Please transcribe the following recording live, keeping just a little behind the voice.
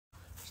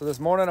So this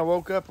morning I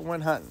woke up and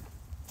went hunting.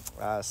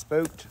 I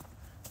spooked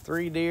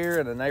 3 deer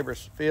in a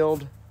neighbor's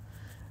field,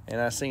 and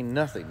I seen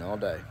nothing all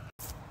day.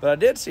 But I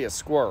did see a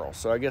squirrel,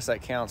 so I guess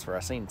that counts for I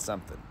seen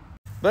something.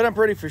 But I'm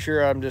pretty for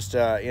sure I'm just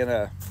in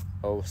a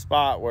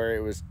spot where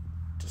it was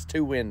just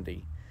too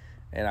windy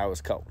and I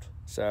was cold.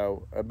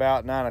 So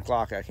about 9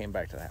 o'clock I came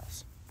back to the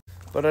house.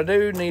 But I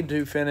do need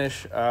to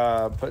finish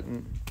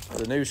putting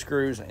the new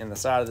screws in the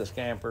side of this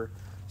camper.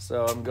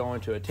 So I'm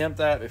going to attempt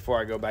that before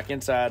I go back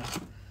inside.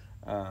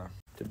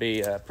 To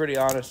be pretty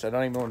honest, I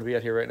don't even want to be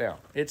out here right now.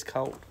 It's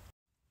cold.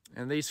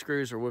 And these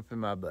screws are whipping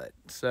my butt.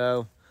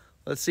 So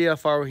let's see how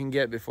far we can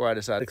get before I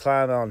decide to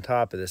climb on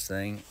top of this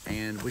thing.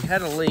 And we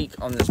had a leak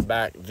on this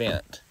back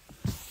vent.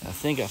 I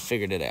think I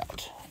figured it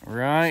out.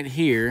 Right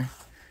here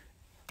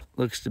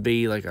looks to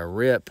be like a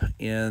rip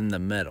in the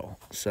metal.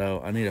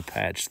 So I need to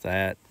patch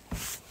that.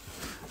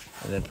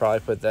 And then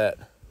probably put that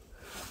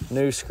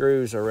new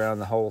screws around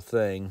the whole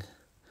thing.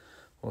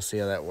 We'll see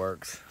how that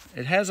works.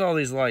 It has all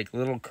these like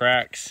little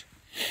cracks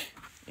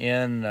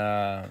in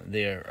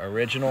the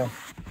original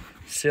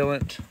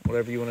sealant,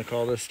 whatever you want to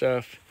call this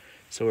stuff.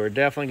 So we're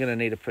definitely going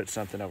to need to put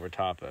something over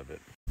top of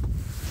it.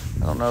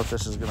 I don't know if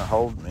this is going to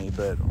hold me,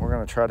 but we're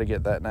going to try to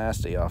get that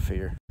nasty off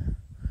here.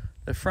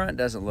 The front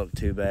doesn't look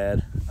too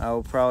bad. I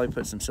will probably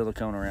put some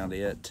silicone around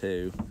it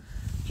too,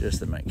 just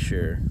to make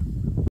sure.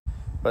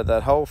 But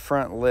that whole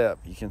front lip,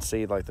 you can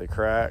see like the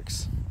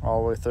cracks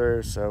all the way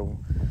through. So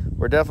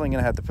we're definitely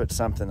going to have to put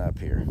something up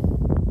here.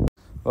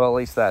 Well, at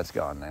least that's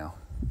gone now.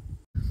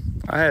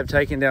 I have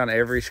taken down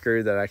every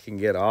screw that I can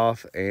get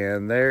off,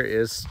 and there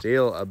is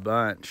still a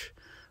bunch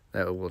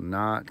that will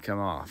not come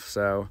off.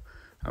 So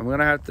I'm going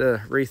to have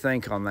to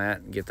rethink on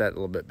that and get that a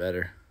little bit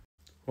better.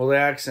 Well, the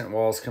accent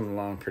wall's coming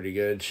along pretty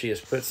good. She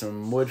has put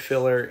some wood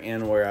filler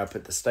in where I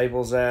put the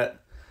staples at.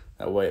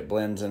 That way it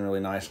blends in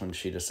really nice when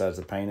she decides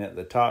to paint it.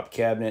 The top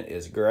cabinet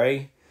is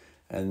gray.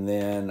 And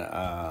then,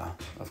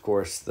 of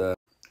course, the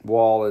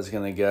wall is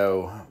going to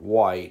go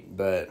white,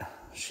 but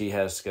she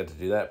has got to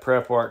do that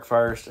prep work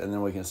first, and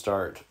then we can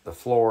start the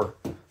floor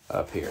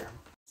up here.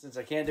 Since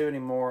I can't do any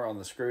more on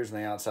the screws on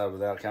the outside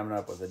without coming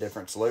up with a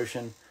different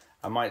solution,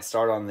 I might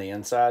start on the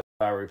inside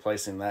by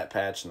replacing that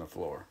patch in the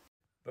floor.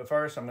 But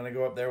first, I'm going to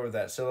go up there with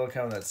that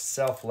silicone that's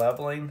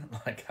self-leveling,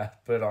 like I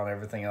put on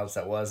everything else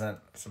that wasn't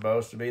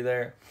supposed to be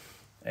there,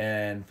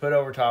 and put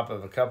over top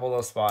of a couple of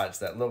those spots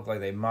that look like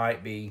they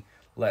might be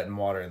letting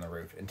water in the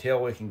roof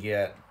until we can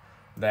get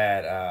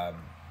that,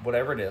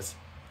 whatever it is.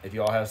 If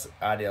you all have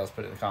ideas,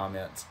 put it in the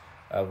comments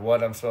of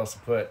what I'm supposed to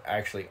put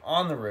actually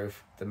on the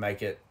roof to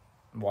make it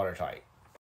watertight.